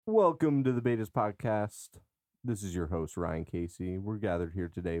Welcome to the Betas Podcast. This is your host, Ryan Casey. We're gathered here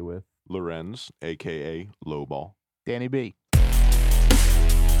today with Lorenz, a.k.a. Lowball. Danny B.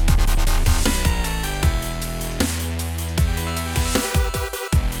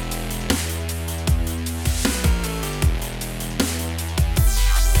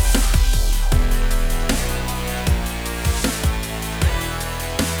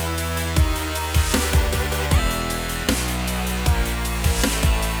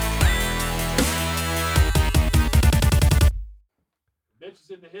 Mitch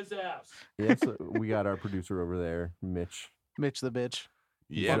is into his house. yes, we got our producer over there, Mitch. Mitch the bitch.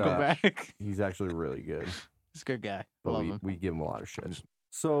 Yeah. Welcome back. He's actually really good, He's a good guy. but Love we, him. we give him a lot of shit.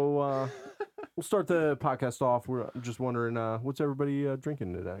 So we'll start the podcast off. We're just wondering, what's everybody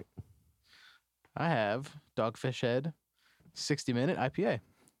drinking today? I have Dogfish Head 60-minute IPA.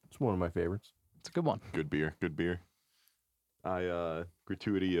 It's one of my favorites. It's a good one. Good beer. Good beer.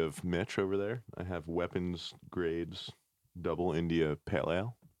 Gratuity of Mitch over there. I have Weapons Grades Double India Pale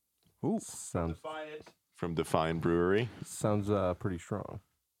Ale Ooh. Sounds from Define Brewery. pretty strong.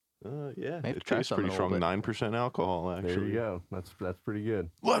 Yeah, May have to it try tastes some in pretty a little strong. bit. 9% alcohol, actually. There you go. That's pretty good.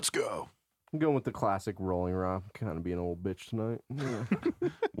 Let's go. I'm going with the classic Rolling Rock. Kind of being an old bitch tonight. Yeah.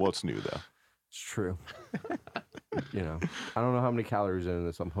 What's new, though? It's true. You know, I don't know how many calories are in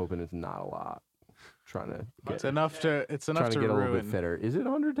this. I'm hoping it's not a lot. Trying to It's get, enough to trying to get a little bit ruin. fitter. Is it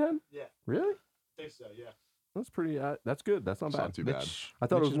 110? Yeah, Really? I think so. Yeah. That's pretty. That's good. That's not It's bad. not too bad. Mitch, I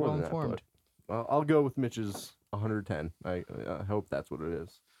thought Mitch it was is more well than that. informed. But I'll go with Mitch's 110. I hope that's what it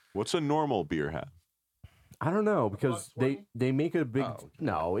is. What's a normal beer have? I don't know because they 120? make a big. Oh, okay.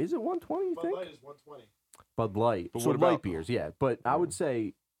 No, is it 120? You Bud think? Light is 120. Bud Light. But So what light about- beers, yeah. But I would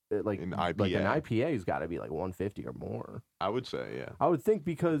say like An like an IPA. IPA's got to be like 150 or more. I would say, yeah. I would think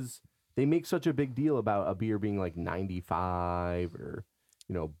because they make such a big deal about a beer being like 95 or,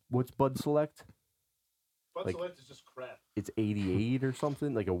 what's Bud Select? Bud Like- Select is just crap. It's 88 or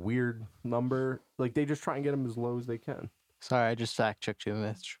something, like a weird number. Like they just try and get them as low as they can. Sorry, I just fact checked you,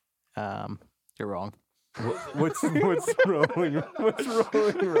 Mitch. You're wrong. What's rolling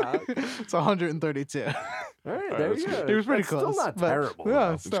rock? It's 132. All right, there that's you good. go. It was pretty That's close. Still not but- terrible. Yeah,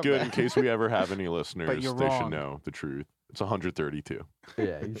 though. it's It's not good bad. in case we ever have any listeners. you're They should wrong. know the truth. It's 132.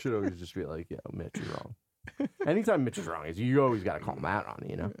 Yeah, you should always just be like, "Yo, Mitch, you're wrong." Anytime Mitch is wrong, you always got to call him out on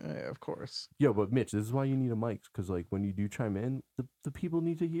it, Yeah, of course. Yo, but Mitch, this is why you need a mic, because like when you do chime in, the people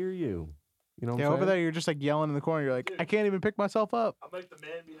need to hear you. You know what Yeah, I'm over saying? there, you're just like yelling in the corner. You're like, I can't even pick myself up. I'm like the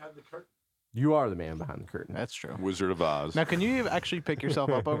man behind the curtain. You are the man behind the curtain. That's true. Wizard of Oz. Now, can you actually pick yourself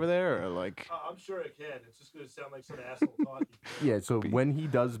up over there, or like? I'm sure I can. It's just going to sound like some asshole talking. Yeah, so when he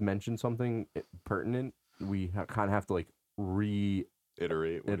does mention something pertinent, we kind of have to like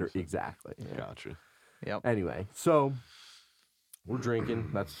Iterate. what is it? exactly. Yeah. Gotcha. Yep. Anyway, so we're drinking.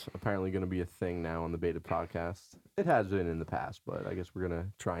 That's apparently going to be a thing now on the Beta Podcast. It has been in the past, but I guess we're going to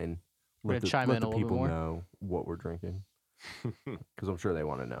try and We're let gonna chime let in the a little bit people more. know what we're drinking. Because I'm sure they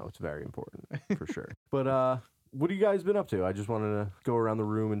want to know. It's very important for sure. But what have you guys been up to? I just wanted to go around the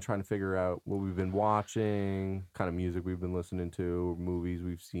room and trying to figure out what we've been watching, kind of music we've been listening to, movies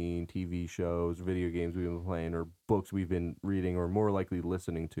we've seen, TV shows, video games we've been playing, or books we've been reading, or more likely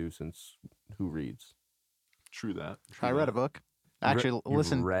listening to, since who reads? True that. I read a book. Actually, You've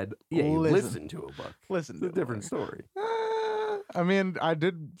listen. read? Yeah, you listen. listened to a book. Listen. It's a to different it. story. I mean, I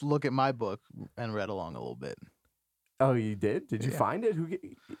did look at my book and read along a little bit. Oh, you did? Did you Yeah. find it?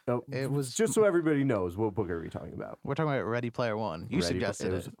 It was- just so everybody knows, what book are we talking about? We're talking about Ready Player One. You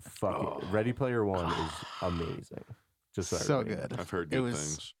suggested was it. fucking Ready Player One is amazing. Just so, So everybody knows. good. I've heard It good was-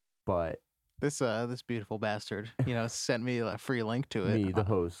 things. But This beautiful bastard, sent me a free link to it. me, the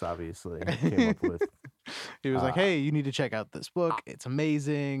host, obviously came up with. He was like, Ah. "Hey, you need to check out this book. It's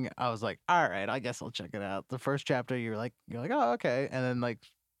amazing." I was like, "All right, I guess I'll check it out." The first chapter, you're like, "Oh, okay," and then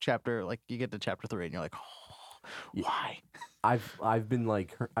you get to chapter 3, and you're like, "Oh, Yeah. why?" I've been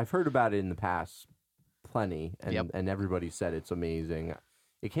like I've heard about it in the past plenty, and Yep. and everybody said it's amazing.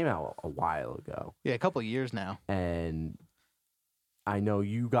 It came out a while ago, Yeah, a couple of years now. and I know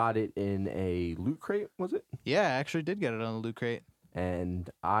you got it in a Loot Crate, was it? Yeah, I actually did get it on the Loot Crate. And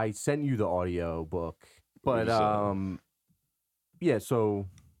I sent you the audio book, but Was, yeah. So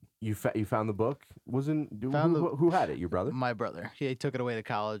you found the book? Found Who had it? Your brother? My brother, he took it away to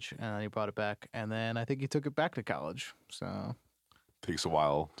college, and then he brought it back, and then I think he took it back to college. So Takes a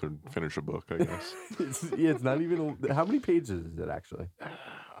while to finish a book, I guess. it's not even. How many pages is it actually?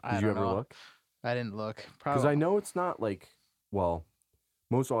 I Did you don't ever know. look? I didn't look. Because Probably. I know it's not like, well,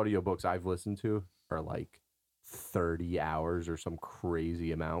 most audiobooks I've listened to are like 30 hours or some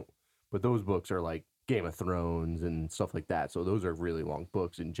crazy amount. But those books are like Game of Thrones and stuff like that. So those are really long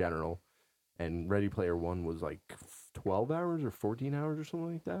books in general. And Ready Player One was like 12 hours or 14 hours or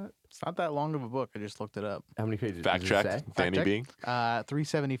something like that. It's not that long of a book. I just looked it up. How many pages? Fact does it say? check. Danny check. B.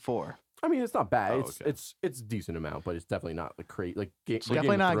 374. I mean, it's not bad. Oh, it's okay. it's a decent amount, but it's definitely not like crazy. Like It's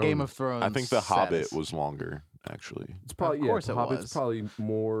definitely not Game of Thrones. I think The Hobbit status. was longer, actually. It's probably Of course The it Hobbit's was. probably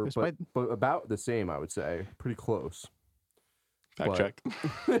more, This but, might- but about the same. I would say pretty close. Fact But-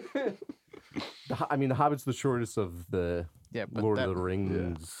 check. I mean, The Hobbit's the shortest of the Yeah, but Lord that, of the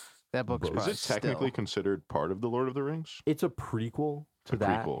Rings. that book's books. Is probably it technically still. considered part of the Lord of the Rings? It's a prequel to A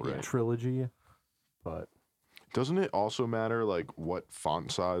that prequel, right. trilogy, but Doesn't it also matter like what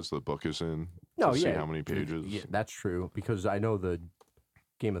font size the book is in? no, to see yeah, how many pages. Yeah, that's true because I know the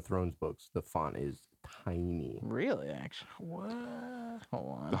Game of Thrones books. The font is tiny. Really, actually. What?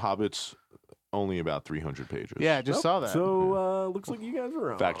 Hold The on. Hobbit's only about 300 pages. Yeah, I just saw that. So looks like you guys are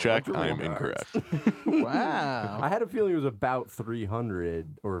wrong. Fact check. You're I am wrong, guys. incorrect. Wow. I had a feeling it was about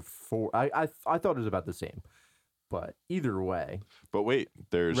 300 or 4. I thought it was about the same, but either way, But wait,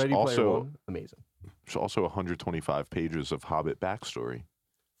 there's Ready Player also One, amazing. 125 pages of Hobbit backstory.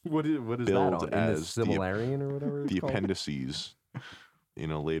 What is that Billed on? In the as the ap- Silmarillion or whatever? It's The called? appendices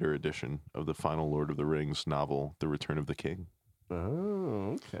in a later edition of the final Lord of the Rings novel, The Return of the King.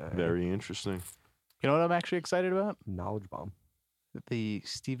 Oh, okay. Very interesting. You know what I'm actually excited about? Knowledge bomb. The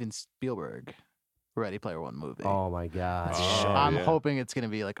Steven Spielberg Ready Player One movie. Oh my god. Oh, I'm yeah. hoping it's gonna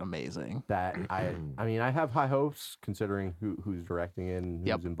be like amazing. That I mean I have high hopes considering who's directing it and who's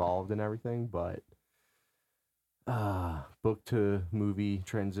Yep. involved and everything, but book to movie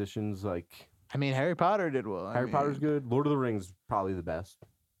transitions like I mean, Harry Potter did well. Harry Potter's good. Lord of the Rings probably the best.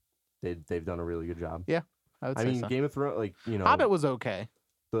 They've done a really good job. I would I say mean so. Game of Thrones, like Hobbit was okay.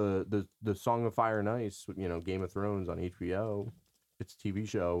 the Song of Fire and Ice, Game of Thrones on HBO. It's a TV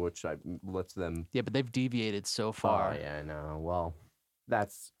show which lets them. Yeah, but they've deviated so far. Oh yeah, I know. Well,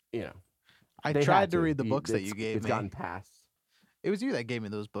 that's I they tried had to read the books that It's- you gave It's me. gotten past. It was you that gave me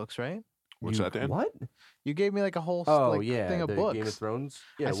those books, right? What's that, Dan? What? You gave me like a whole Oh like, yeah, thing of the books. Game of Thrones.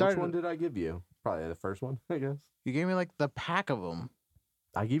 Yeah, which started- one did I give you? Probably the first one, I guess. You gave me like the pack of them.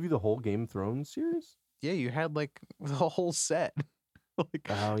 I gave you the whole Game of Thrones series. Yeah, you had like the whole set. like,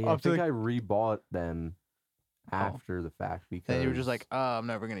 Oh yeah, I up to think the- I rebought them Oh. after the fact because then you were just like, oh, I'm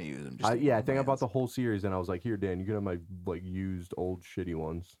never gonna use them. Just yeah, I think I bought the whole series and I was like, here, Dan, you can have my like used old shitty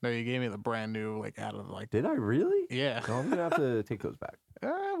ones. No, you gave me the brand new, like out of like. Did I really? Yeah. No, I'm gonna have to take those back.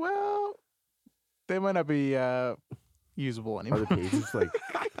 Well, they might not be usable Are anymore. the pages like?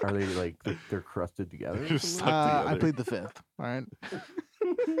 Are they like they're crusted together? or Just something? stuck I together. plead the fifth. All right.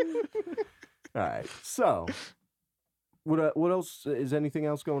 All right. So, what else? Is anything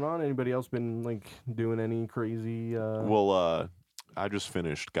else going on? Anybody else been like doing any crazy? Well, I just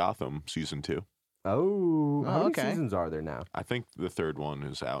finished Gotham season 2. Oh, how many okay. seasons are there now? I think the third one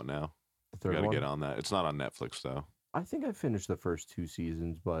is out now. The You third gotta one. get on that. It's not on Netflix though. I think I finished the first 2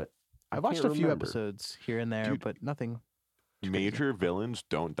 seasons, but I watched a can't few remember. episodes here and there, Dude. but nothing. Major villains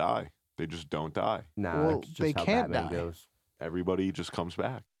don't die. They just don't die. Nah, Well, that's just they how can't Batman die. goes. Everybody just comes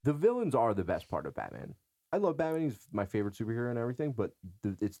back. The villains are the best part of Batman. I love Batman. He's my favorite superhero and everything, but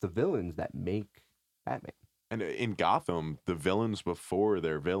it's the villains that make Batman. And in Gotham, the villains before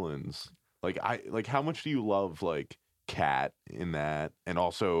they're villains. Like how much do you love like Cat in that, and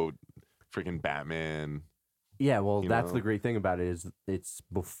also freaking Batman? Yeah, well, You that's know? the great thing about it is it's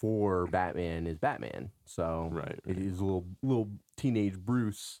before Batman is Batman. So Right. it is a little teenage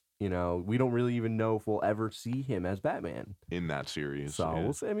Bruce. We don't really even know if we'll ever see him as Batman. In that series. So yeah.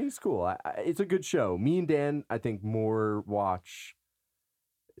 we'll see. I mean, it's cool. It's a good show. Me and Dan, I think, more watch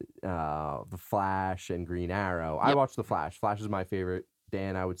The Flash and Green Arrow. I Yep. watch The Flash. Flash is my favorite.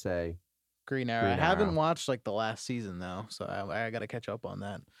 Dan, I would say. Green Arrow. Green I haven't Arrow. watched like the last season though, so I got to catch up on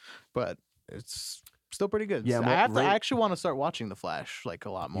that. But it's still pretty good. Yeah, I well, have to. I right- actually want to start watching The Flash like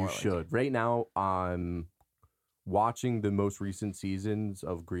a lot more. You like- should. Right now, I'm watching the most recent seasons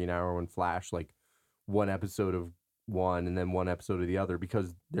of Green Arrow and Flash, like one episode of one and then one episode of the other,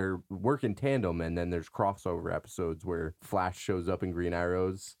 because they're work in tandem, and then there's crossover episodes where Flash shows up in Green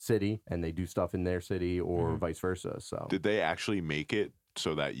Arrow's city and they do stuff in their city, or Mhm. vice versa. So Did they actually make it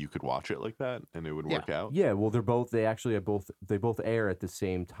so that you could watch it like that and it would Yeah. work out? yeah, well, they actually have they both air at the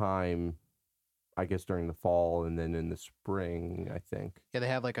same time, I guess during the fall and then in the spring, I think. Yeah, they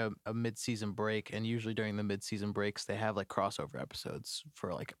have like a mid-season break, and usually during the mid-season breaks, they have like crossover episodes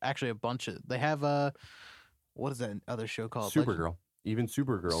for like actually a bunch of. They have what is that other show called? Supergirl. Even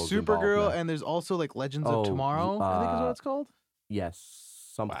Supergirl is involved Supergirl, now. and there's also like Legends Oh, of Tomorrow. I think is what uh, it's called. Yes,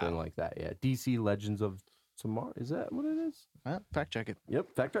 something Wow. like that. Yeah, DC Legends of tomorrow. Is that what it is? Fact check it. Yep,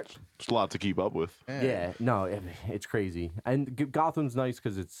 fact check. It's a lot to keep up with. Yeah, no, it's crazy. And Gotham's nice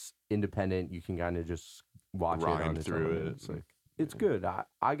because it's independent. You can kind of just watch it on Grind its through own. it. It's like it's good.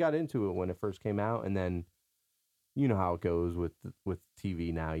 I got into it when it first came out, and then you know how it goes with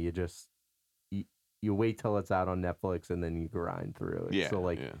TV now. You just you wait till it's out on Netflix, and then you grind through it. Yeah. So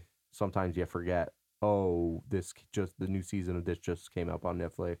like sometimes you forget. Oh, the new season of this just came up on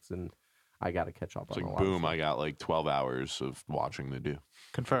Netflix, and I got to catch up It's on a like, lot of boom, stuff. I got like 12 hours of watching to do.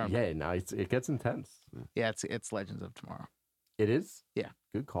 Confirmed. Yeah, no, it gets intense. Yeah, it's Legends of Tomorrow. It is? Yeah.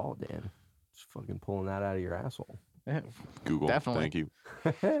 Good call, Dan. Just fucking pulling that out of your asshole. Yeah. Google. Definitely. Thank you.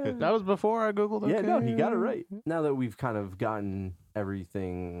 That was before I Googled. Yeah, no, okay. he got it right. Now that we've kind of gotten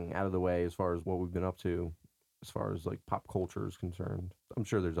everything out of the way as far as what we've been up to, as far as like pop culture is concerned, I'm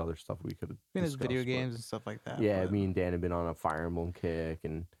sure there's other stuff we could have. I mean, there's video games and stuff like that. Yeah, but- me and Dan have been on a Fire Emblem kick,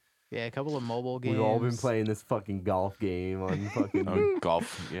 and yeah, a couple of mobile games. we've all been playing this fucking golf game on fucking. Oh,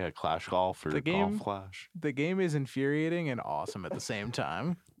 golf. Yeah, Clash Golf or The game- Golf Clash. The game is infuriating and awesome at the same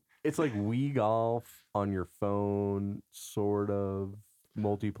time. It's like Wii Golf on your phone, sort of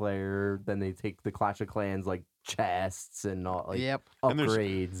multiplayer. Then they take the Clash of Clans like chests and all like Yep. And there's-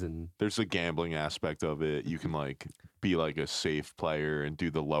 upgrades and There's a gambling aspect of it. You can like be like a safe player and do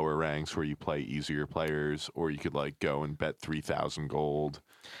the lower ranks where you play easier players, or you could like go and bet 3,000 gold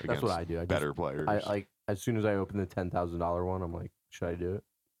that's against what I do. I better players. I like as soon as I open the $10,000 one, I'm like, should I do it?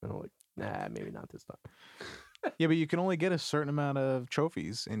 And I'm like, nah, maybe not this time. Yeah, but you can only get a certain amount of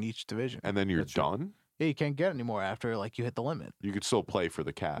trophies in each division. and then you're That's true. done. Yeah, you can't get any more after like you hit the limit. You could still play for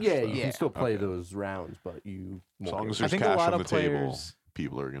the cash. Yeah, though. you Yeah. can still play Okay. those rounds, but you As won't long get as it. I there's think a cash lot on the of table, players-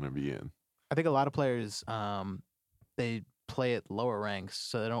 people are going to be in. I think a lot of players, they play at lower ranks,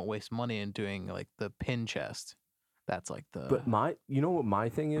 so they don't waste money in doing like the pin chest. That's like the. But you know what my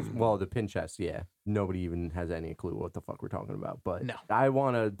thing is? Well, the pin chest, yeah. Nobody even has any clue what the fuck we're talking about. But No. I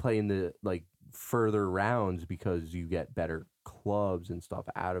want to play in the like further rounds because you get better clubs and stuff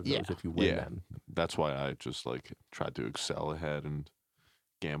out of those Yeah. if you win Yeah. them. That's why I just like tried to excel ahead and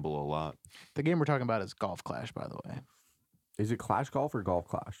gamble a lot. the game we're talking about is Golf Clash, by the way. Is it Clash Golf or Golf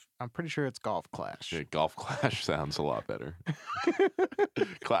Clash? I'm pretty sure it's Golf Clash. Yeah, Golf Clash sounds a lot better.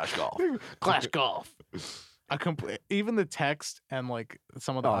 Clash Golf. Clash Golf. Even the text and like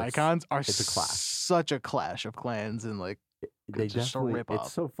some of the Oh, it's- icons are it's a clash. such a Clash of Clans and like They It's just a definitely. rip-off.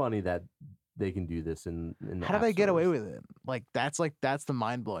 It's so funny that they can do this in the how do app they get away stores. with it? Like that's the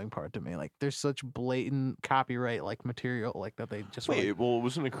mind blowing part to me. Like there's such blatant copyright like material like that they just Wait, well,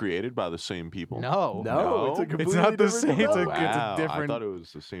 wasn't it created by the same people? no No, it's a No? completely It's not the different same- it's a- developer. Wow, different- I thought it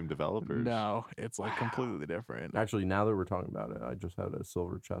was the same developers. no, it's like completely different. Actually, now that we're talking about it, I just had a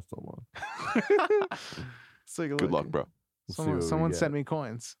silver chest unlocked. It's like, Good luck, bro. We'll see what we Someone get. sent me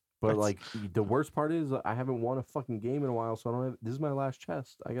coins. But That's- like the worst part is I haven't won a fucking game in a while, so I don't have. This is my last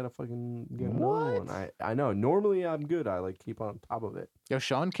chest. I gotta fucking get another one. What? I know. Normally I'm good. I like keep on top of it. Yo,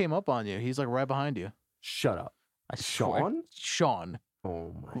 Sean came up on you. He's like right behind you. Shut up, I swear. Sean. Sean.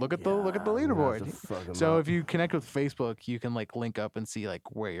 Oh my. Look at the God, I'm gonna have leaderboard. to fuck him So up. if you connect with Facebook, you can like link up and see like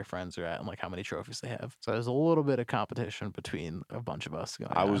where your friends are at and like how many trophies they have. So there's a little bit of competition between a bunch of us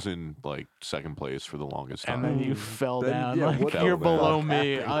going I on. was in like second place for the longest time. and then you Mm. fell Then, down. yeah, like what the you're fuck below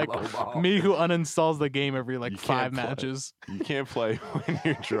me. happened, Like Lobo? me who uninstalls the game every like You 5 can't play. matches. You can't play when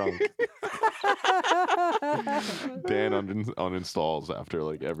you're drunk. Dan uninstalls after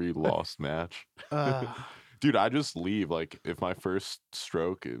like every lost match. Dude, I just leave. Like if my first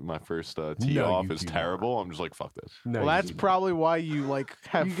stroke, my first tee No, off you is do not. terrible, I'm just like, fuck this. No, well, you that's do not. probably why you like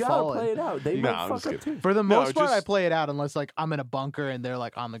have You gotta fallen. play it out. They Nah, might I'm fuck just up kidding. too. For the No, most part, I just- play it out unless like I'm in a bunker and they're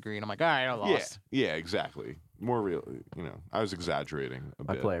like on the green. I'm like, all right, I lost. Yeah, exactly. More real, I was exaggerating a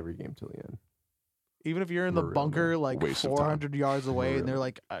I bit. play every game till the end. Even if you're in the For real, bunker man. like Waste of time. 400 yards away and real. they're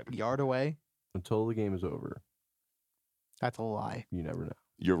like a yard away, Until the game is over, that's a lie. you never know.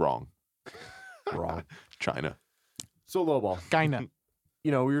 You're wrong. Wrong. China. So lowball. Kinda.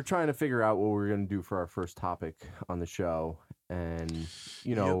 You know, we were trying to figure out what we were going to do for our first topic on the show. And,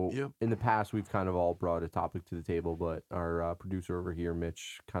 you know, yep. in the past, we've kind of all brought a topic to the table, but our producer over here,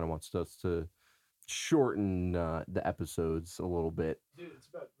 Mitch, kind of wants us to shorten the episodes a little bit. Dude, it's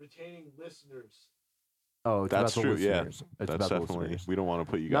about retaining listeners. Oh, it's That's about the true. Yeah, listeners. It's that's about the definitely. listeners. We don't want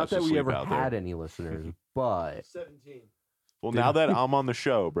to put you guys Not that to we sleep ever out had there. any listeners, but 17. Well, Did- now that I'm on the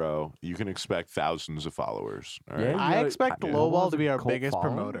show, bro, you can expect thousands of followers. All right. Yeah, I gotta- expect yeah. Lowball Lowball's to be a our cult biggest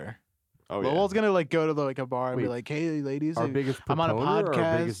following? promoter. Oh yeah. Lowball's gonna like go to like a bar and be Wait. like, "Hey, ladies, our biggest I'm on a proponent or our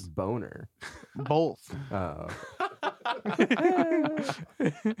podcast. biggest boner? both." Oh.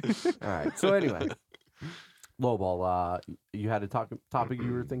 All right. So anyway, Lowball, you had a topic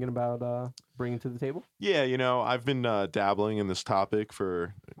you were thinking about bringing to the table? Yeah, I've been dabbling in this topic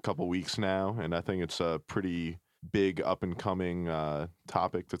for a couple weeks now, and I think it's a pretty big up and coming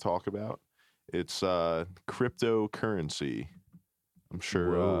topic to talk about. It's cryptocurrency. I'm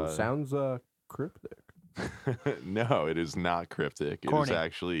sure. Whoa, sounds cryptic. No, it is not cryptic. It is Corny.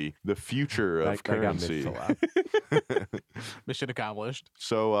 actually the future I of got currency. Mission accomplished.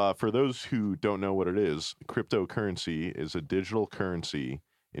 So, for those who don't know what it is, cryptocurrency is a digital currency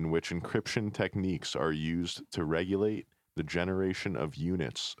in which encryption techniques are used to regulate the generation of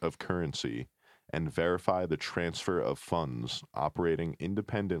units of currency and verify the transfer of funds operating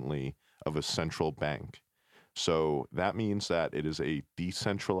independently of a central bank. So, that means that it is a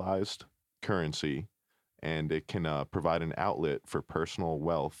decentralized currency and it can provide an outlet for personal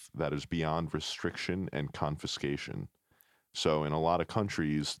wealth that is beyond restriction and confiscation. So, in a lot of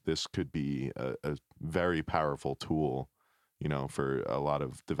countries, this could be a very powerful tool, for a lot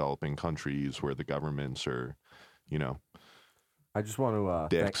of developing countries where the governments are, I just want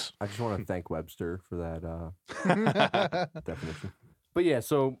to dicks. I just want to thank Webster for that definition. But yeah,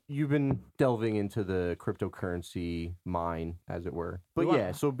 so you've been delving into the cryptocurrency mine, as it were. But Well,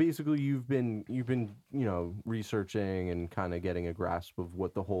 yeah, so basically you've been researching and kind of getting a grasp of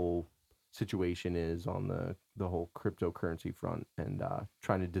what the whole situation is on the whole cryptocurrency front, and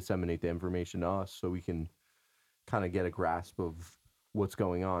trying to disseminate the information to us so we can kind of get a grasp of what's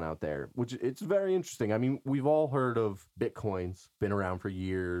going on out there, which it's very interesting. I mean, we've all heard of Bitcoins, been around for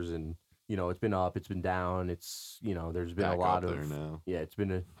years, and it's been up, it's been down, it's there's been Back a lot up there of now. yeah, it's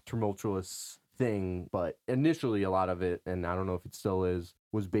been a tumultuous thing, but initially a lot of it, and I don't know if it still is,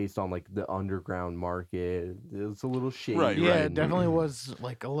 was based on like the underground market. It's a little shady. Right, Yeah, right. it definitely was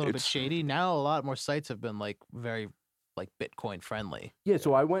like a little bit It's- shady. Now a lot more sites have been like very like Bitcoin friendly. Yeah,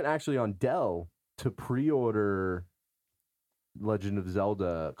 so I went actually on Dell to pre-order Legend of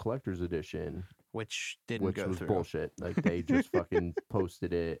Zelda Collector's Edition, Which didn't which go was through. bullshit. Like they just fucking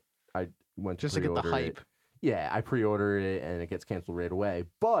posted it. I went Just to get the pre-order it. hype. Yeah, I pre-ordered it and it gets canceled right away.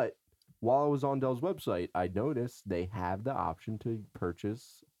 But while I was on Dell's website, I noticed they have the option to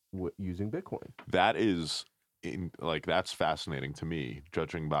purchase using Bitcoin. That is, that's fascinating to me,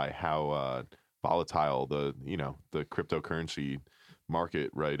 judging by how volatile the cryptocurrency market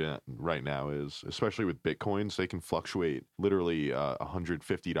right now is, especially with Bitcoins. They can fluctuate literally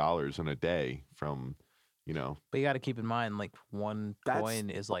 $150 in a day from, But you got to keep in mind, like one That's- coin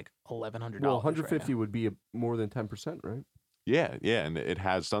is like $1,100. Well, right 150 now. would be more than 10%, right? yeah, and it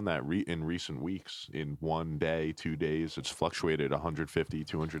has done that in recent weeks. In 1 day, 2 days, it's fluctuated $150,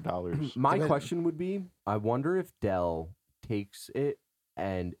 $200. My Depend- question would be, I wonder if Dell takes it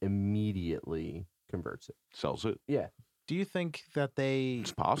and immediately converts it. Sells it. Yeah. Do you think that they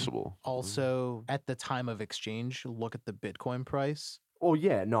It's possible. also, at the time of exchange, look at the Bitcoin price? Oh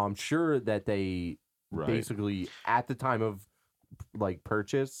yeah, no, I'm sure that they Right. basically at the time of like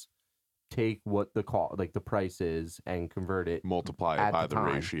purchase take what the the price is and convert it. Multiply at it by the the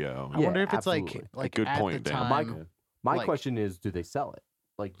time. ratio. I Yeah, wonder if it's absolutely. like good at point, the Dan. time. My like- question is, do they sell it?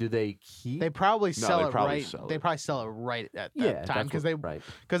 Like, do they keep? They probably No, sell they it probably right. sell They it. probably sell it right at that yeah, time that's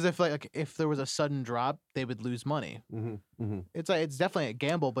because right. if there was a sudden drop, they would lose money. Mm-hmm, mm-hmm. It's definitely a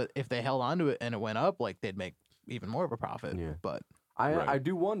gamble, but if they held onto it and it went up, like they'd make even more of a profit. Yeah. But Right. I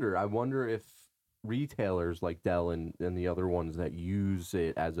do wonder. I wonder if retailers like Dell and the other ones that use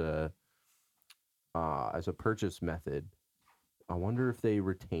it as a purchase method, I wonder if they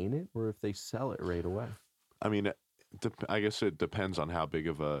retain it or if they sell it right away. I mean, I guess it depends on how big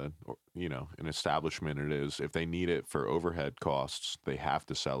of an establishment it is. If they need it for overhead costs, they have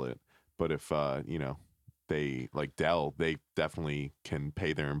to sell it. But if they like Dell, they definitely can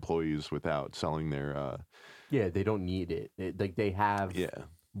pay their employees without selling their Yeah, they don't need it. Like they have yeah.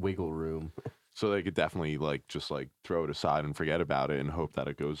 wiggle room. So they could definitely just throw it aside and forget about it and hope that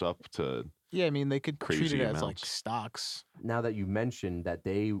it goes up to yeah, I mean they could treat Crazy it as like amounts. stocks. Now that you mentioned that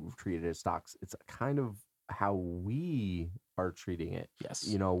they treat it as stocks, it's kind of how we are treating it.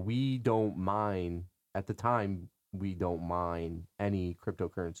 Yes. We don't mine at the time. We don't mine any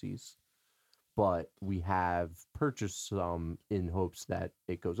cryptocurrencies, but we have purchased some in hopes that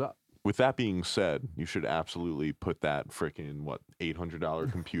it goes up. With that being said, you should absolutely put that freaking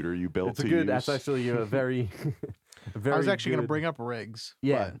 $800 computer you built It's a to good. use. That's actually a very, very. I was actually going to good- bring up rigs.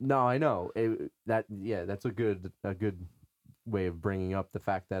 Yeah, but no, I know that's a good way of bringing up the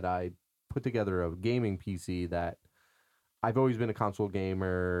fact that I put together a gaming PC that I've always been a console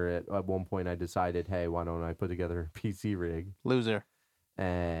gamer. At one point, I decided, hey, why don't I put together a PC rig? loser.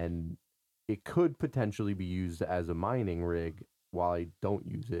 And it could potentially be used as a mining rig while I don't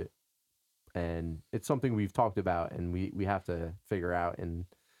use it. and it's something we've talked about, and we have to figure out and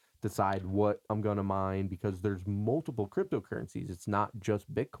decide what I'm going to mine, because there's multiple cryptocurrencies. It's not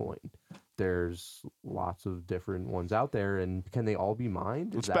just Bitcoin. There's lots of different ones out there, and can they all be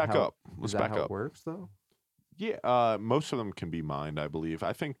mined? Let's back up. Let's Is that back how up. it works, though? Yeah, most of them can be mined, I believe.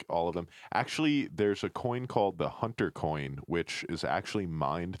 I think all of them. Actually, there's a coin called the Hunter coin, which is actually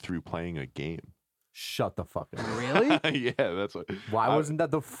mined through playing a game. Shut the fuck up. Really? Yeah, that's what. Why wasn't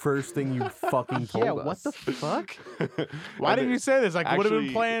that the first thing you fucking told Yeah, us? what the fuck? Why didn't you say this? I would have been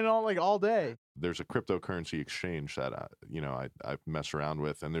Actually- playing all day. There's a cryptocurrency exchange that I mess around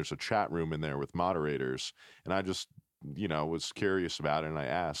with, and there's a chat room in there with moderators, and I just was curious about it, and I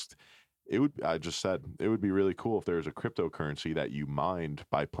asked. I just said it would be really cool if there was a cryptocurrency that you mined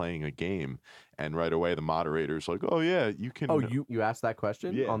by playing a game, and right away the moderator's like, "Oh yeah, you can." Oh, you asked that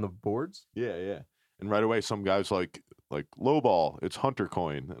question Yeah. on the boards? Yeah. And right away, some guy's like lowball, it's Hunter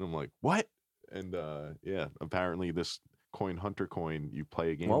coin, and I'm like, what? And yeah, apparently this coin, Hunter coin, you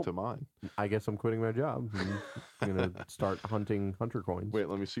play a game Well, to mine. I guess I'm quitting my job. I'm gonna start hunting Hunter coins. Wait,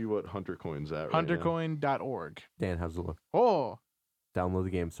 let me see what Hunter coin's at. Right now. Huntercoin.org. Dan, how's it look? Oh, Download the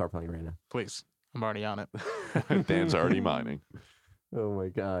game. Start playing right now. please. I'm already on it. Dan's already mining. Oh my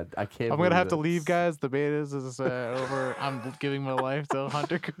god, I can't. I'm gonna believe have to it. leave, guys. The betas is over. I'm giving my life to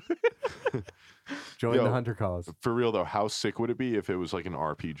Hunter. Join Yo. the Hunter cause. For real though, how sick would it be if it was like an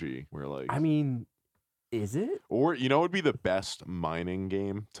RPG where like, I mean, is it? or what would be the best mining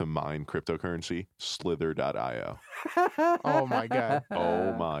game to mine cryptocurrency? Slither.io. Oh my god.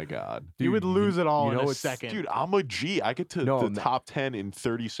 Oh my god. You would lose it all in a it's- second. Dude, I'm a G. I get to No, the ma- top 10 in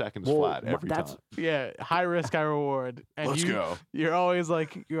 30 seconds Well, flat ma- every that's- time. Yeah, high risk, high reward. And Let's go. You're always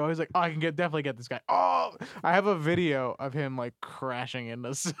like, oh, I can definitely get this guy. Oh, I have a video of him like crashing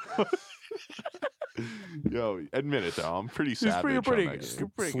into. Yo, admit it though. I'm pretty savage pretty on that good.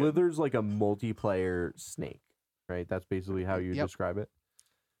 game. Pretty good. Slither's like a multiplayer snake, right? That's basically how you Yep. describe it.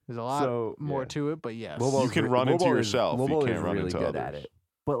 There's a lot So, more yeah. to it, but yes. Lobo's You can re- run into Lobo is- yourself. You Lobo can't is run really into good at others. it.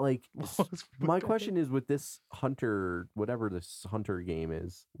 But like, my question is, with this Hunter, whatever this Hunter game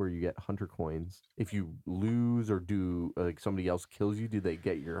is, where you get Hunter coins, if you lose or do like somebody else kills you, do they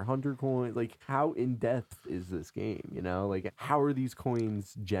get your Hunter coin? Like, how in depth is this game? Like, how are these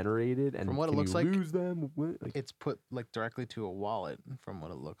coins generated? And From what it can looks you like, lose them? Like, It's put like directly to a wallet, from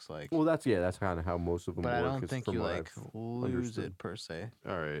what it looks like. well, that's kind of how most of them But work. I don't is think from you what like I've lose understood. it per se.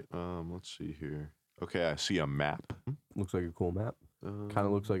 All right. Let's see here. Okay, I see a map. Looks like a cool map. Kind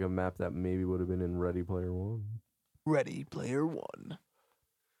of looks like a map that maybe would have been in Ready Player One. Ready Player One.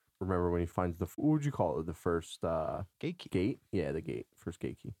 Remember when he finds what would you call it? The first Gate key. gate? Yeah, the gate. First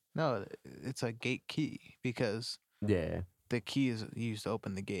gate key. No, it's a gate key because Yeah. the key is used to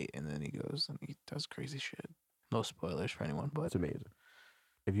open the gate, and then he goes and he does crazy shit. No spoilers for anyone, but It's amazing.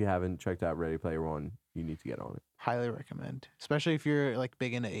 If you haven't checked out Ready Player One, you need to get on it. highly recommend. Especially if you're like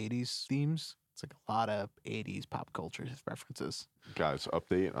big into 80s themes. It's like a lot of 80s pop culture references. Guys,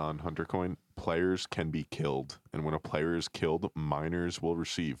 update on Hunter Coin. Players can be killed. And when a player is killed, miners will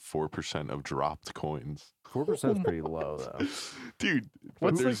receive 4% of dropped coins. 4% is pretty low though. Dude,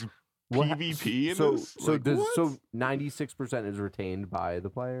 What's but there's What- PvP in so this? so Like, does what? so 96% is retained by the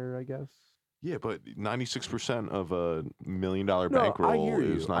player, I guess. Yeah, but 96% of a $1 million No, I bankroll hear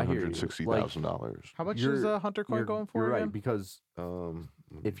you. is I hear you. $960,000. How much You're- is a Hunter coin You're, going for you're again? right, because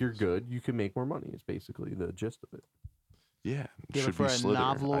if you're good, you can make more money. Is basically the gist of it. Yeah, it Yeah, should but for be a Slither.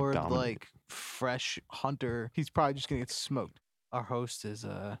 I Novlord, dominate. like fresh hunter, he's probably just gonna get smoked. Our host is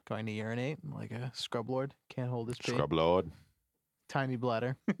going to urinate like a scrub lord. Can't hold his pee. Scrub Lord. Tiny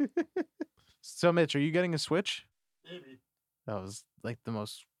bladder. So Mitch, are you getting a Switch? Maybe. That was like the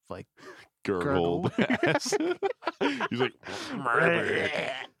most like Gurgled. ass. He's like,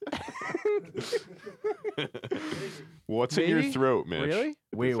 what's in your Maybe? throat, Mitch? Really?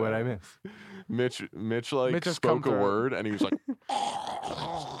 Wait, what I missed? Mitch like Mitch has come spoke a through. word and he was like,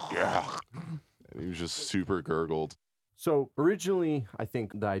 yeah. And he was just super gurgled. So originally, I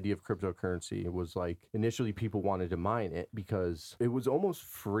think the idea of cryptocurrency was like initially people wanted to mine it because it was almost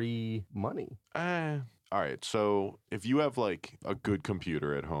free money. All right. So if you have like a good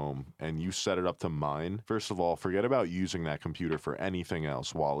computer at home and you set it up to mine, first of all, forget about using that computer for anything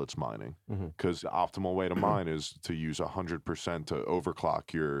else while it's mining. Mhm. Because the optimal way to mine is to use 100% to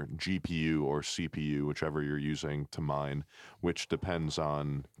overclock your GPU or CPU, whichever you're using to mine, which depends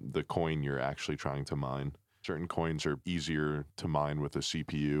on the coin you're actually trying to mine. Certain coins are easier to mine with a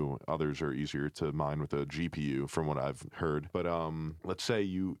CPU. Others are easier to mine with a GPU, from what I've heard. But let's say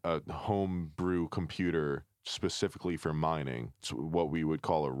you a home brew computer specifically for mining. It's what we would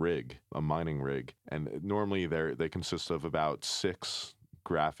call a rig, a mining rig, and normally they consist of about 6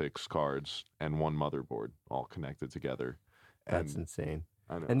 graphics cards and one motherboard all connected together. That's And insane.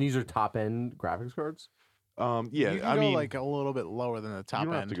 I know. And these are top end graphics cards? Yeah, you can I go mean, like a little bit lower than the top you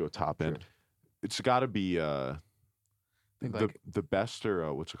don't end. have to go top end. Sure. It's got to be Think the like the best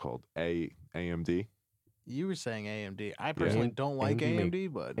or what's it called? AMD. you were saying AMD. I personally AM don't like AMD make-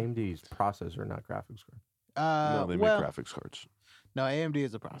 AMD, but AMD's processor, not graphics card. No, they well, make graphics cards. no, AMD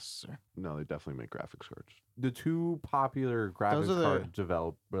is a processor. No, they definitely make graphics cards. The two popular graphics are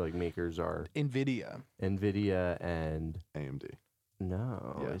the- card makers are Nvidia. Nvidia and AMD.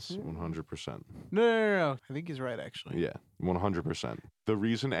 no. Yes, is it? 100%. No. I think he's right actually. Yeah, 100%. The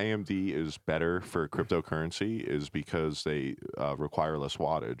reason AMD is better for cryptocurrency is because they require less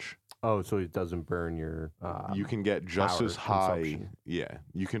wattage. Oh, so it doesn't burn your. You can get just power as high. consumption. Yeah,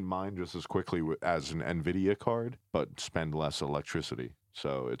 you can mine just as quickly as an NVIDIA card, but spend less electricity.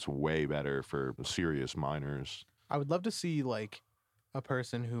 So it's way better for serious miners. I would love to see like a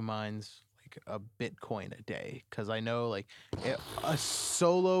person who mines like a Bitcoin a day, because I know like a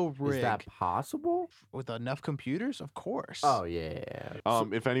solo rig Is that possible? with enough computers, of course. Oh yeah.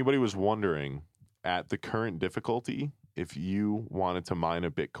 If anybody was wondering, at the current difficulty, if you wanted to mine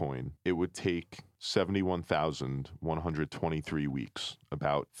a Bitcoin, it would take 71,123 weeks,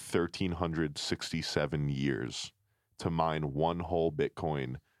 about 1,367 years, to mine one whole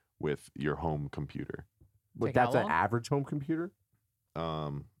Bitcoin with your home computer. But Take how that's an long? average home computer.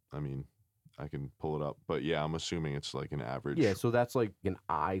 I mean, I can pull it up, but yeah, I'm assuming it's like an average. Yeah, so that's like an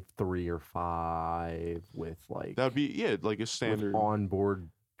i3 or 5 with like That would be like a with standard. onboard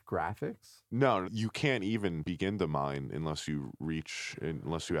graphics. No, you can't even begin to mine unless you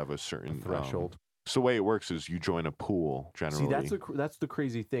have a certain Threshold. So the way it works is you join a pool generally. See, that's the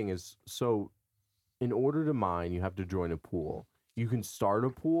crazy thing is, so in order to mine, you have to join a pool. You can start a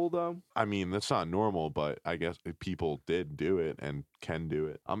pool though. I mean, that's not normal, but I guess people did do it and can do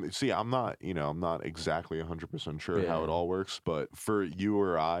it. See, I'm not exactly 100% sure how Yeah. it all works, but for you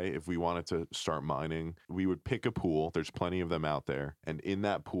or I, if we wanted to start mining, we would pick a pool. There's plenty of them out there. And in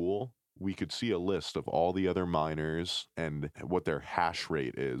that pool, we could see a list of all the other miners and what their hash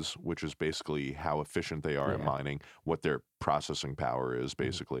rate is, which is basically how efficient they are at Yeah. mining, what their processing power is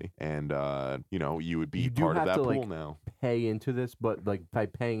basically. And, you would be You do part of have that to, pool like, now. Pay into this, but like by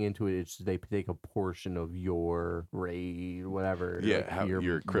paying into it, they take a portion of your rate, whatever. Yeah, like, your the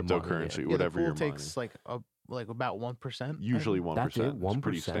money, cryptocurrency, Yeah, whatever the you're pool mining. takes like about 1%. Usually That's it, 1%. It's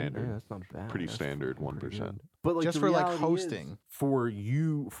pretty 1%. standard. Yeah, that's not bad. Pretty That's standard, fucking pretty 1%. good. But like Just the for, like, reality is, hosting.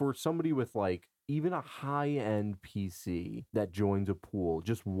 for somebody with like even a high end PC that joins a pool,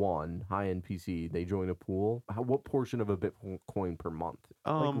 just one high end PC, they join a pool. What portion of a Bitcoin per month?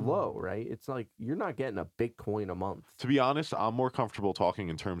 Like low, right? It's like you're not getting a Bitcoin a month. To be honest, I'm more comfortable talking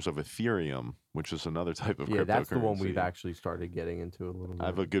in terms of Ethereum, which is another type of Yeah, that's the one we've cryptocurrency. actually started getting into a little bit. I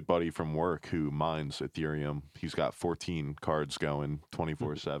have a good buddy from work who mines Ethereum. He's got 14 cards going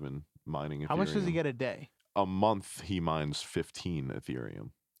 24/7 mining Ethereum. How much does he get a day? A month he mines 15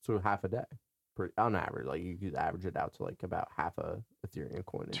 Ethereum. So half a day, on average. Like you could average it out to like about half a Ethereum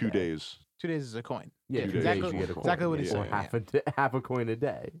coin. A 2 day. days. 2 days is a coin. Yeah, 2 2 days days you get a coin. Exactly what coin, he's or saying, half a coin a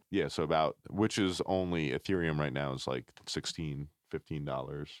day. Yeah, so which is only Ethereum right now is like $16,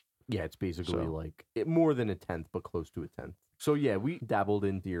 $15. Yeah, it's basically So- like more than a tenth, but close to a tenth. So yeah, we dabbled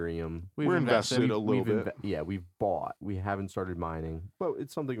in Ethereum. We're invested a little We've bit. we've bought. We haven't started mining, but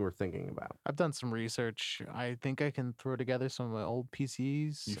it's something we're thinking about. I've done some research. I think I can throw together some of my old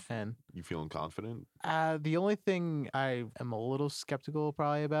PCs. And You feeling confident? the only thing I am a little skeptical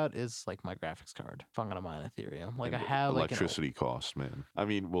probably about is like my graphics card. If I'm gonna mine Ethereum, like I And have like electricity costs, man. I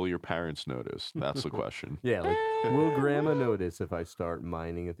mean, will your parents notice? That's the question. Yeah, like will Grandma notice if I start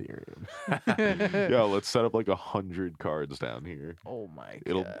mining Ethereum? Yo, let's set up like 100 cards down here. Oh my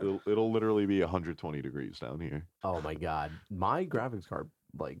god! It'll literally be 120 degrees down here. Oh my god, my graphics card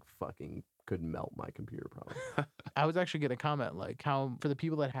like fucking could melt my computer probably. I was actually gonna comment like how for the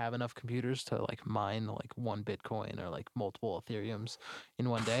people that have enough computers to like mine like one Bitcoin or like multiple Ethereums in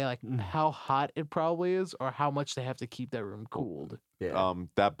one day, like how hot it probably is, or how much they have to keep that room cooled. Yeah.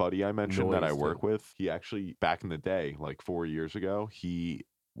 That buddy I mentioned that I Noise, work too. with, he actually back in the day, like 4 years ago, he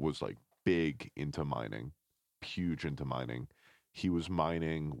was like big into mining, huge into mining. He was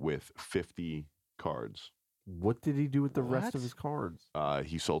mining with 50 cards. What did he do with the rest What? of his cards?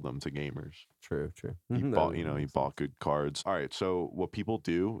 He sold them to gamers. True. He That bought, would he make bought good cards. All right. So what people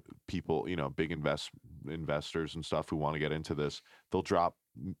do, big investors and stuff who want to get into this, they'll drop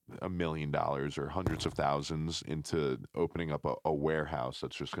 $1 million or hundreds of thousands into opening up a warehouse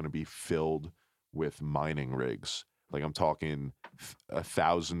that's just going to be filled with mining rigs, Like I'm talking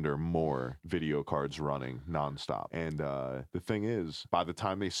 1,000 or more video cards running nonstop. And the thing is, by the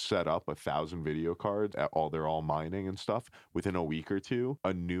time they set up 1,000 video cards, they're all mining and stuff. Within a week or two,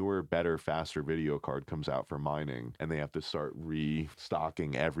 a newer, better, faster video card comes out for mining, and they have to start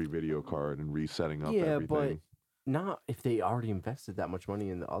restocking every video card and resetting up everything. But not if they already invested that much money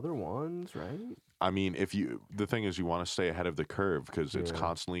in the other ones, right? I mean, the thing is, you want to stay ahead of the curve because it's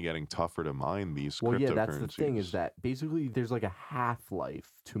constantly getting tougher to mine these cryptocurrencies. Well, yeah, that's the thing is that basically there's like a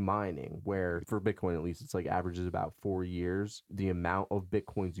half-life to mining where for Bitcoin, at least, it's like averages about 4 years. The amount of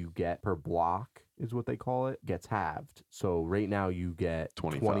Bitcoins you get per block is what they call it, gets halved. So right now you get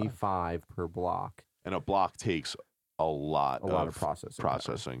 25 per block. And a block takes a lot of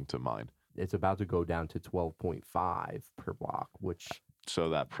processing to mine. It's about to go down to 12.5 per block, which... So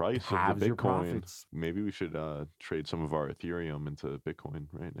that price of the Bitcoin, maybe we should trade some of our Ethereum into Bitcoin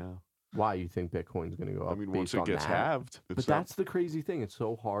right now. Why you think Bitcoin's going to go up? I mean, once it gets halved. But that's the crazy thing. It's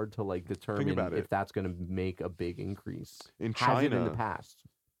so hard to like determine if that's going to make a big increase. In China, has it in the past?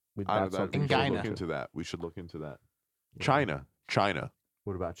 We should look into that. We should look into that. Yeah. China.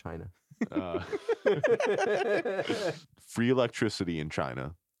 What about China? Free electricity in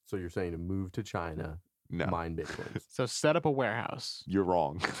China. So you're saying to move to China? No. Mine Bitcoins. So set up a warehouse. You're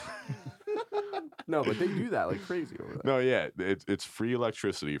wrong. No, but they do that like crazy over there. No, yeah. It's free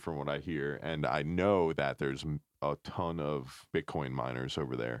electricity from what I hear. And I know that there's a ton of Bitcoin miners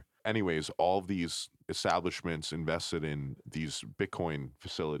over there. Anyways, all of these establishments invested in these Bitcoin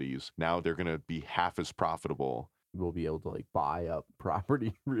facilities, now they're going to be half as profitable. We'll be able to like buy up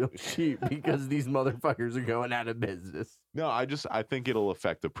property real cheap because these motherfuckers are going out of business. No, I think it'll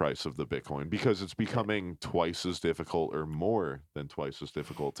affect the price of the Bitcoin because it's becoming twice as difficult or more than twice as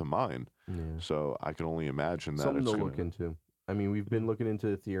difficult to mine. Yeah. So I can only imagine that something to look into. I mean, we've been looking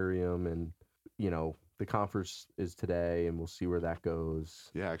into Ethereum, and the conference is today, and we'll see where that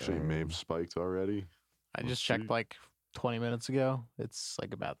goes. Yeah, actually, Maeve spiked already. I just checked like 20 minutes ago. It's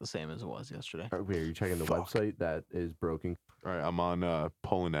like about the same as it was yesterday. Wait, are you checking the website that is broken? All right, I'm on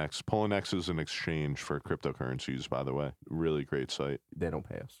Poloniex. Poloniex is an exchange for cryptocurrencies, by the way. Really great site. They don't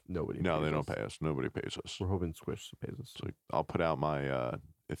pay us. Nobody. No, they don't pay us. Nobody pays us. We're hoping Squish pays us. So I'll put out my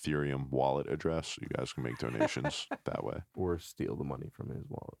Ethereum wallet address. So you guys can make donations that way. Or steal the money from his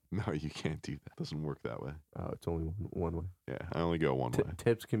wallet. No, you can't do that. It doesn't work that way. It's only one way. Yeah, I only go one way.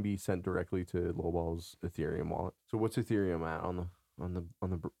 Tips can be sent directly to Lowball's Ethereum wallet. So what's Ethereum at on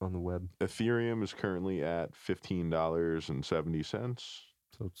the web? Ethereum is currently at $15.70.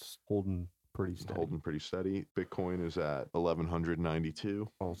 So it's holding pretty steady. Bitcoin is at 1,192.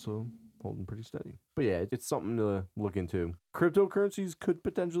 Also holding pretty steady. But yeah, it's something to look into. Cryptocurrencies could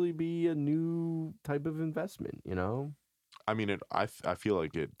potentially be a new type of investment, I mean, I feel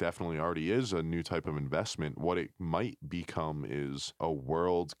like it definitely already is a new type of investment. What it might become is a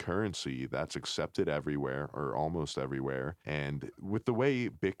world currency that's accepted everywhere or almost everywhere. And with the way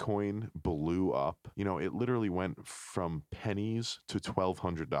Bitcoin blew up, it literally went from pennies to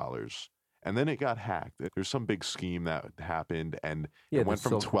 $1,200. And then it got hacked. There's some big scheme that happened, and it went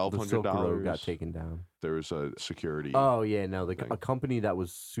from $1,200. Got taken down. There was a security. Oh yeah, no, a company that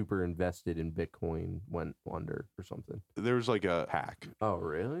was super invested in Bitcoin went under or something. There was like a hack. Oh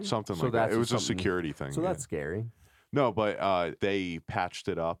really? Something like that. It was a security thing. So that's scary. No, but they patched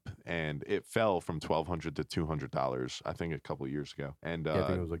it up, and it fell from $1,200 to $200. I think a couple of years ago. And I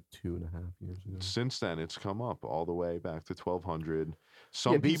think it was like 2.5 years ago. Since then, it's come up all the way back to $1,200.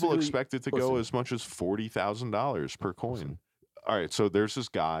 Some people expect it to go as much as $40,000 per coin. Listen. All right, so there's this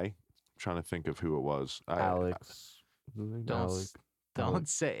guy. I'm trying to think of who it was. Alex. Don't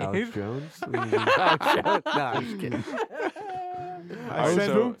say Alex Jones. Alex Jones. No, I'm just kidding.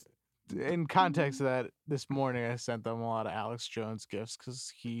 In context of that, this morning I sent them a lot of Alex Jones gifts because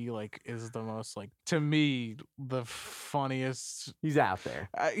he is the most to me the funniest. He's out there.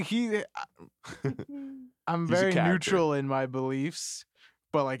 I'm very neutral in my beliefs,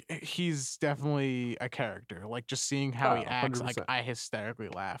 but he's definitely a character. Just seeing how he acts, 100%. I hysterically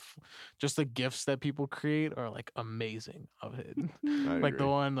laugh. Just the gifts that people create are amazing of it. The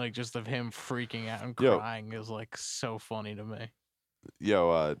one just of him freaking out and crying is so funny to me.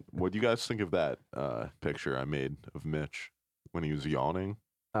 Yo, what do you guys think of that picture I made of Mitch when he was yawning?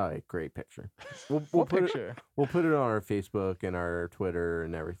 Oh, great picture. We'll put it on our Facebook and our Twitter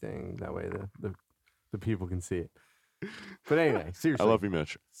and everything. That way the people can see it. But anyway, seriously. I love you,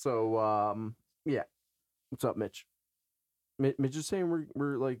 Mitch. So, yeah. What's up, Mitch? Mitch is saying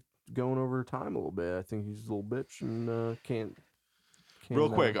we're going over time a little bit. I think he's a little bitch and can't. Real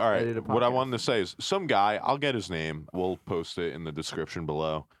quick, all right. What I wanted to say is some guy, I'll get his name. We'll post it in the description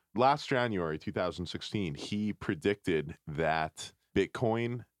below. last January 2016, he predicted that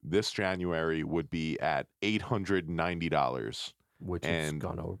Bitcoin this January would be at $890. Which has And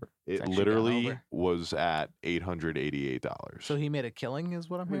gone over. It actually gone literally over. was at $888. So he made a killing, is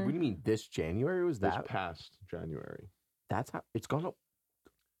what I'm Wait, what do hearing. you mean this January was this that? past January. That's how it's gone up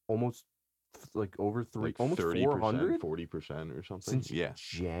almost like over Like almost 30%, 400 40% or something. since Yeah.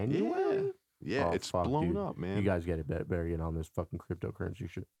 January. Yeah, Oh, it's fuck, blown dude. up, man. You guys get it. Better get on this fucking cryptocurrency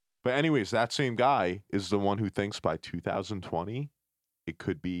shit. But anyways, that same guy is the one who thinks by 2020 it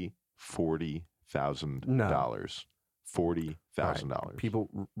could be $40,000. $40,000. People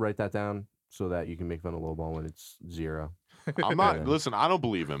write that down so that you can make fun of lowball when it's zero. I'm not. Yeah. Listen, I don't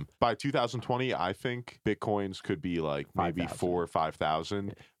believe him. By 2020, I think Bitcoins could be like maybe 5,000. 4,000 or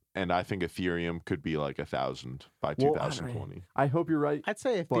 5,000, and I think Ethereum could be like 1,000 by Well, 2020. I hope you're right. I'd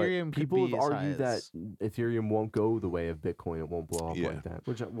say But Ethereum could people be have as high argued that as- Ethereum won't go the way of Bitcoin. It won't blow up Yeah. like that,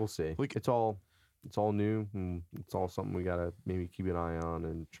 which we'll see. Like- it's all new, and it's all something we gotta maybe keep an eye on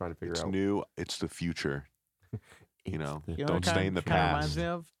and trying to figure It's out. new. It's the future. It's know, the- You know Don't what stay in the kind of reminds past. me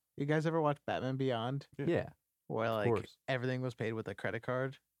of? You guys ever watch Batman Beyond? Yeah, Where of like course. everything was paid with a credit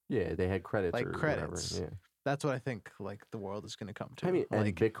card? Yeah, they had credits Like or credits. whatever. Yeah, That's what I think like the world is gonna come to. I mean, and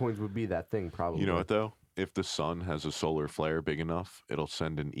like, Bitcoins would be that thing probably. You know what though? If the sun has a solar flare big enough, it'll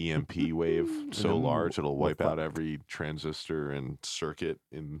send an EMP wave so then large it'll we're wipe out fucked. every transistor and circuit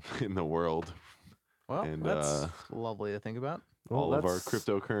in the world. well, and, that's lovely to think about. Well, All of our that's-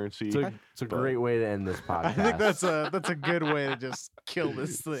 cryptocurrency. It's a but- great way to end this podcast. I think that's a good way to just kill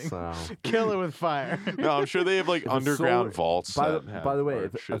this thing. So, Kill it with fire. No, I'm sure they have like If a underground solar- vaults. by that the- have by the way, our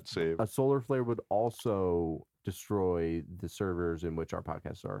if a- shit saved. a solar flare would also destroy the servers in which our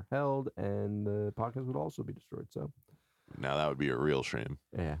podcasts are held, and the podcast would also be destroyed. So, Now that would be a real shame.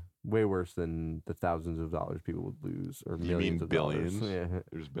 yeah, way worse than the thousands of dollars people would lose, or You millions mean of billions? dollars. Yeah,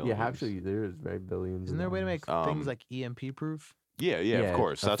 There's billions. yeah. Actually, there is very billions. Isn't of there a way to dollars. make things Um, like EMP proof? Yeah, of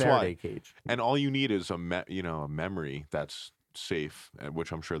course. a That's Faraday why. cage. And all you need is a memory that's safe,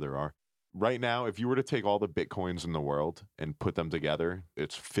 which I'm sure there are. Right now, if you were to take all the Bitcoins in the world and put them together,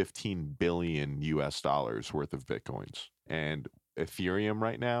 it's 15 billion US dollars worth of Bitcoins. And Ethereum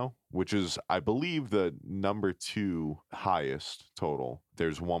right now, which is, I believe, the number 2 highest total,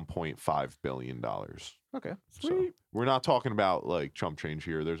 there's $1.5 billion. Okay. So we're not talking about like chump change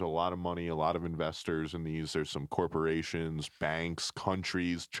here. There's a lot of money, a lot of investors in these. There's some corporations, banks,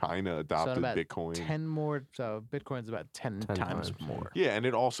 countries. China adopted about Bitcoin. 10 more. So Bitcoin's about 10 10 times times, more. Yeah, and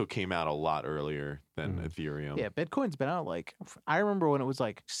it also came out a lot earlier than Mhm. Ethereum. Yeah, Bitcoin's been out like I remember when it was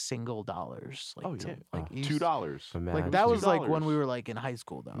like single dollars. Like, Oh, to- yeah. like Oh, you $2. Imagine. Like that was like when $2. we were like in high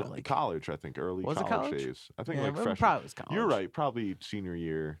school though. No, Like college, I think, early Was it college, college? days. I think yeah, like it freshman. probably was college. You're right, probably senior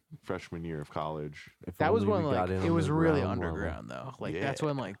year, freshman year of college. If That was only when we got like in it on was the really ground level. underground though. Like that's Yeah.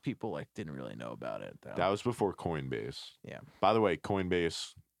 when like people like didn't really know about it though. That was before Coinbase. Yeah. By the way,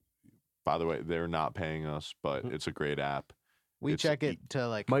 Coinbase, they're not paying us, but Mhm. it's a great app. we it's check e- it to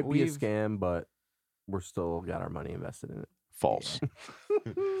like Might be a we've- scam, but we're still got our money invested in it. False.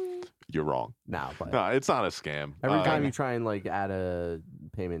 You're wrong. Now, but No, it's not a scam. every time Um, you try and like add a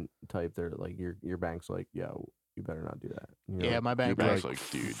payment type, they're like your bank's like, yo, you better not do that. And you're Yeah, like, my bank bank's like,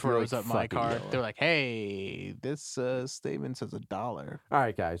 like, dude. froze You're up like, my fucking card. yellow. They're like, "Hey, this statement says $1." All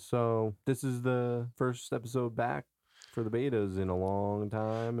right, guys. So this is the first episode back for the betas in a long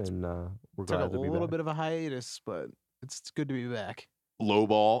time, and we're Took a glad to be little back. bit of a hiatus, but it's good to be back. Low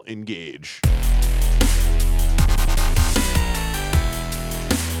ball, engage.